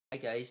Hi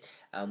guys,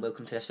 and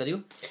welcome to this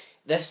video.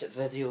 This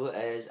video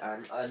is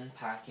an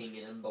unpacking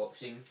and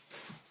unboxing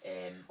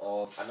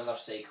of another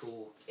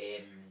cycle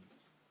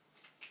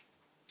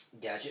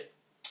gadget.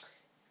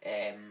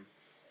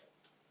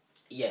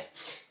 Yeah,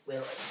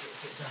 well,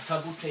 it's a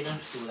turbo trainer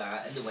so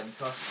that in the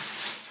winter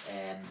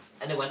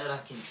I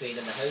can train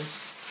in the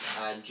house,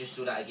 and just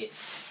so that I get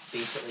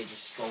basically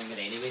just stronger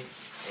anyway,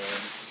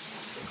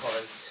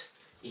 because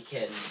you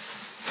can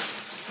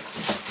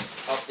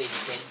up the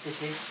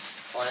intensity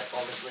on it,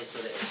 obviously,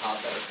 so that it's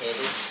harder to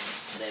pedal,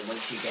 and then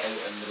once you get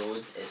out on the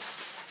road,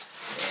 it's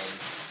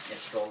you're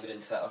stronger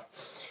and fitter.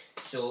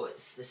 So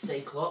it's the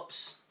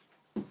CycleOps,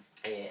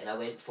 and I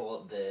went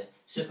for the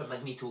Super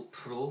Magneto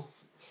Pro.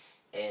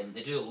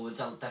 They do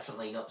loads of different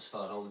lineups for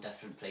all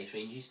different price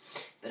ranges,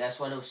 but this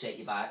one will set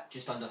you back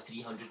just under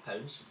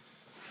 £300.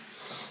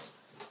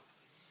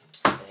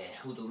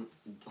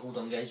 Hold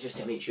on guys, just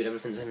to make sure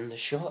everything's in the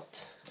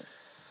shot.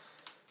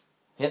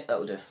 Yep,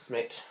 that'll do.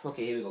 Right,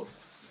 okay, here we go.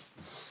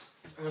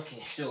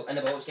 Okay, so in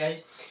the box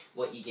guys,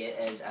 what you get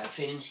is a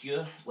training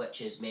skewer,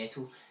 which is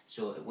metal,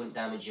 so it won't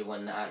damage you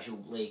one that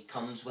actually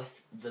comes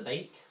with the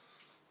bike.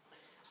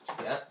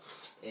 So that.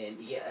 You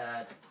get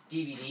a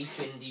DVD,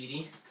 training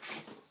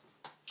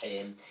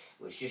DVD,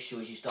 which just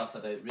shows you stuff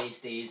about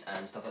race days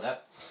and stuff like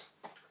that.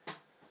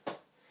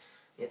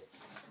 Yep.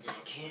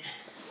 Okay.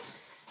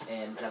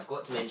 And I've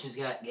got to mention,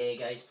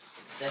 guys,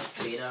 this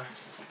trainer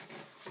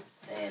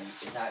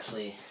is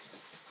actually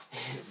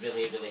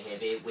really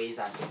heavy. It weighs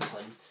a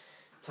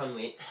ton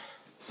weight.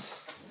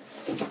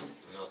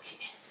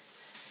 Okay.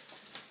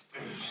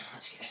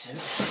 Let's get this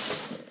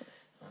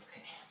out.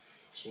 Okay.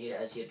 So here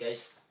it is here,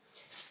 guys.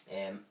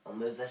 I'll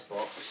move this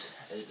box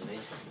out of the way.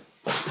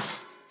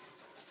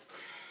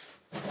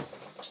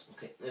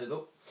 Okay, there we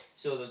go.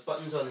 So there's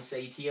buttons on the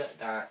side here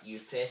that you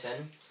press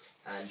in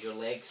and your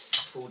legs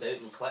fold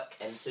out and click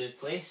into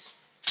place.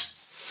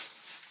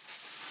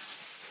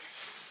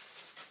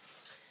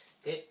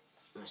 Okay,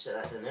 I'm going to set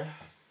that down there.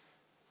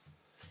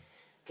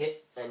 Okay,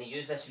 and you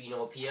use this wee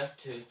knob here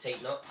to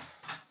tighten up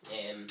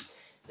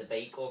the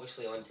bike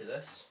obviously onto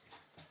this.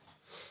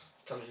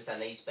 Comes with a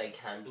nice big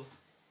handle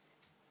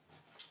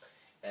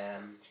to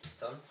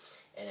turn,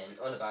 and then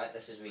on the back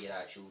this is where your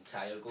actual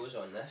tyre goes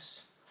on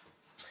this.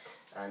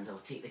 And I'll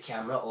take the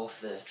camera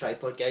off the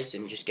tripod guys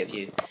and just give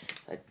you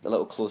a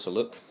little closer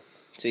look.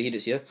 So here it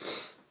is here,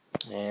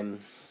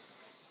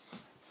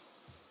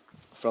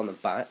 from the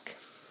back.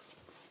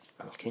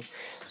 Okay,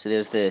 so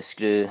there's the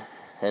screw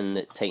and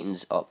it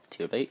tightens up to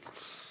your bike,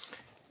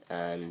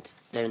 and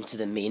down to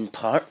the main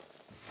part.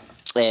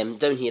 Down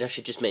here I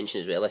should just mention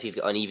as well, if you've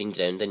got uneven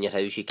ground in your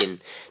house, you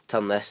can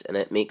turn this and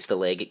it makes the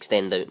leg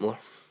extend out more.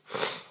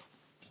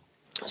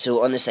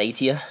 So on the side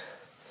here,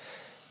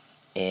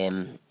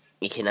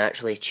 you can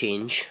actually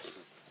change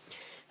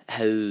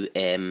how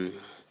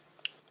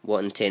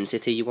what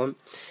intensity you want.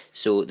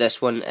 So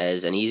this one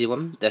is an easy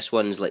one, this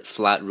one's like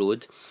flat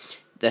road,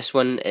 this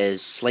one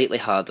is slightly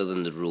harder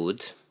than the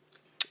road.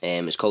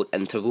 It's called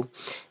interval,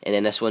 and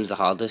then this one's the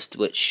hardest,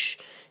 which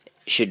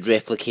should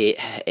replicate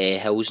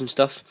hills and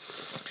stuff.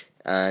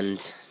 And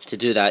to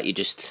do that, you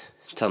just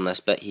turn this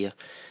bit here,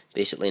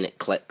 basically, and it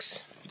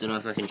clicks. Don't know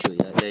if I can show you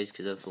that, guys,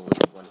 because I've only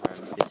got one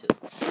hand, basically.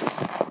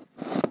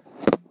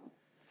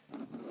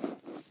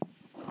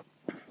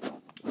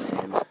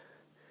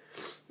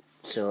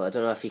 So I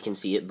don't know if you can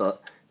see it,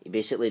 but you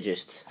basically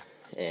just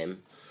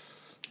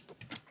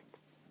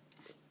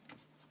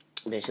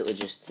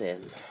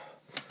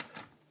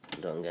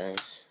hold on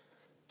guys.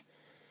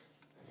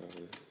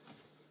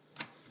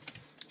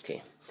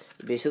 Okay,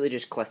 you basically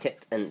just click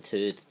it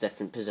into the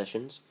different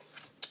positions,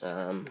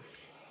 into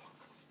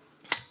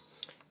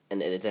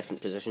the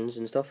different positions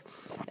and stuff.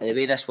 And the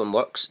way this one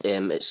works,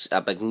 it's a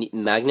big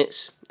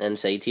magnets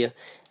inside here,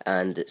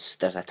 and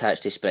they're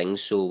attached to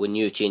springs. So when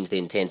you change the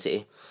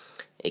intensity,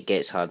 it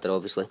gets harder,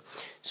 obviously.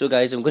 So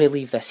guys, I'm going to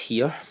leave this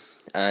here,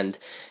 and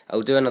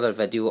I'll do another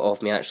video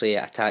of me actually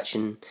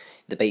attaching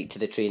the bike to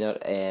the trainer,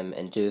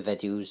 and do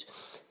videos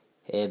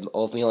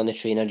of me on the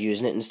trainer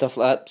using it and stuff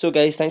like that. So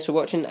guys, thanks for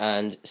watching,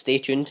 and stay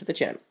tuned to the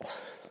channel.